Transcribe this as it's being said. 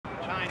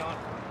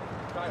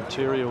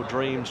Material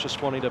Dreams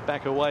just wanting to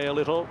back away a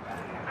little.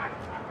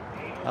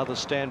 Others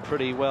stand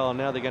pretty well.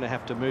 Now they're going to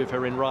have to move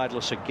her in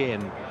rideless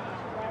again.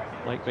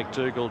 Lake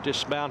McDougall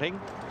dismounting.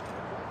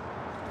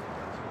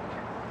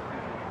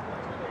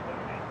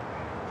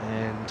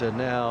 And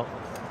now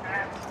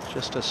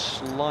just a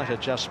slight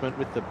adjustment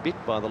with the bit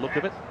by the look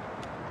of it.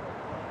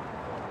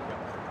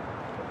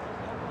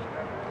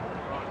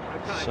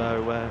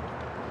 So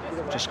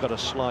just got a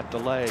slight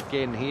delay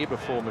again here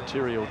before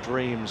Material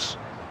Dreams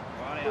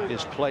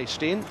is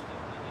placed in.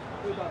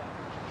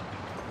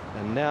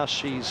 And now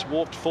she's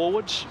walked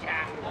forwards.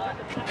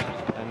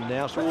 And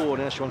now,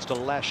 now she wants to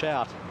lash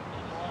out.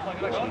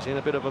 She's in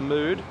a bit of a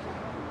mood.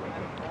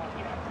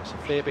 There's a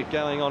fair bit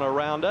going on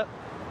around her.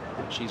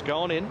 She's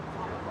gone in.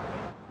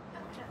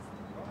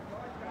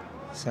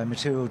 So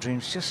Material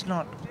Dreams just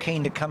not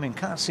keen to come in.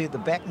 Can't see at the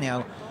back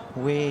now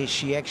where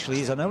she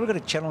actually is. I know we've got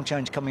a channel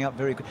change coming up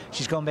very good.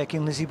 She's gone back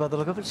in, Lizzie, by the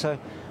look of it. So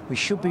we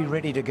should be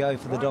ready to go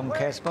for the Don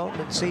Casaboult.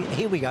 Let's see.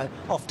 Here we go.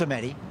 Off to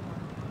Maddie.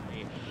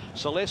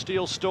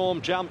 Celestial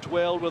Storm jumped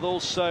well with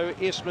also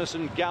Isthmus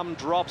and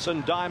Gumdrops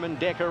and Diamond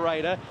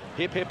Decorator.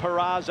 Hip Hip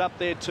Hurrah's up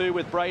there too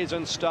with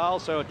Brazen Style,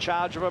 so a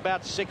charge of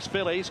about 6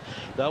 fillies.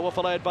 They were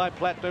followed by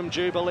Platinum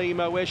Jubilee,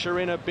 Moesha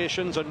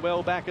Inhibitions, and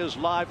well back is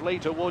Lively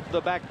towards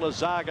the back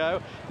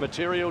Lazago.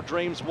 Material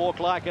Dreams, Walk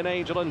Like an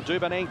Angel, and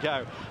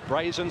Dubonenko.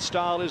 Brazen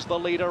Style is the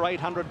leader,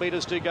 800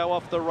 metres to go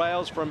off the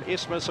rails from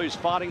Isthmus, who's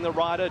fighting the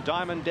rider.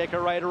 Diamond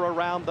Decorator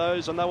around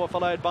those, and they were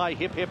followed by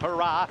Hip Hip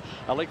Hurrah.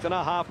 A length and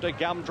a half to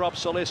Gumdrops,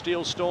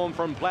 Celestial Storm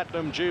from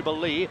Platinum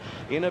Jubilee.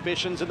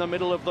 Inhibitions in the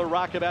middle of the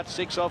ruck, about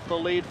 6 off the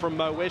lead from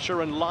Moesha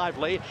and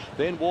Lively.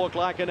 Then Walk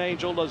Like an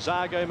Angel,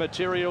 Lazago,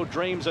 Material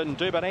Dreams, and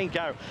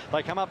Dubonenko.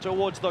 They come up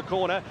towards the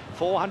corner.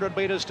 400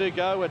 metres to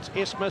go. It's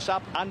Isthmus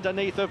up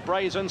underneath of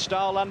Brazen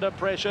Style under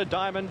pressure.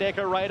 Diamond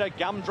Decorator.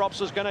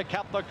 Gumdrops is going to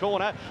cut the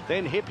corner.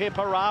 Then Hip Hip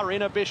Hurrah,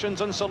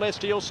 Inhibitions, and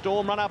Celestial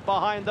Storm run up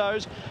behind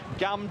those.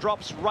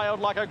 Gumdrops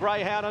railed like a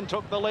greyhound and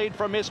took the lead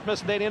from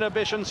Isthmus. Then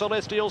Inhibition,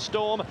 Celestial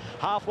Storm.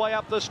 Halfway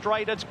up the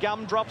straight, it's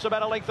Gumdrops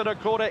about a length and a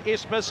quarter.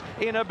 Isthmus,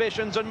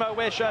 Inhibitions, and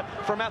Moesha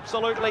from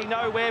absolutely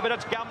nowhere, but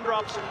it's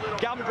Gumdrops.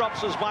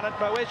 Gumdrops has won it.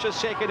 Moesha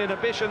second,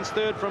 Inhibitions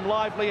third from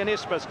Lively and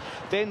Isthmus.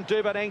 Then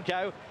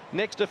Dubonenko.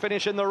 Next to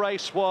finish in the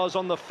race was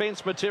on the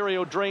fence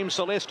Material Dream,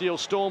 Celestial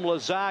Storm,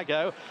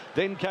 Lazago.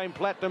 Then came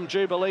Platinum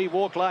Jubilee,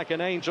 Walk Like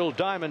an Angel,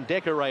 Diamond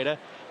Decorator,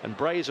 and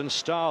Brazen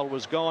Style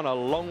was gone a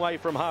long way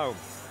from home.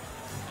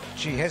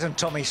 Gee, hasn't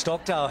Tommy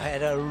Stockdale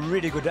had a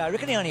really good day? I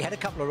reckon he only had a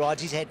couple of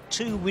rides. He's had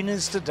 2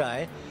 winners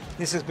today.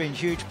 This has been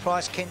huge.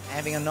 Price Kent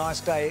having a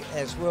nice day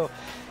as well.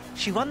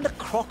 She won the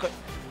Crockett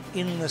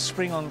in the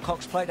spring on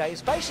Cox Play Day.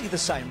 It's basically the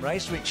same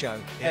race,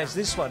 Richo, as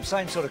this one.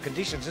 Same sort of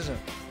conditions, isn't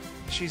it?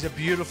 She's a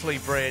beautifully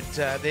bred.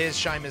 There's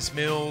Seamus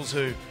Mills,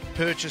 who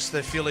purchased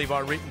the filly by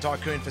Written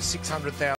Tycoon for $600,000.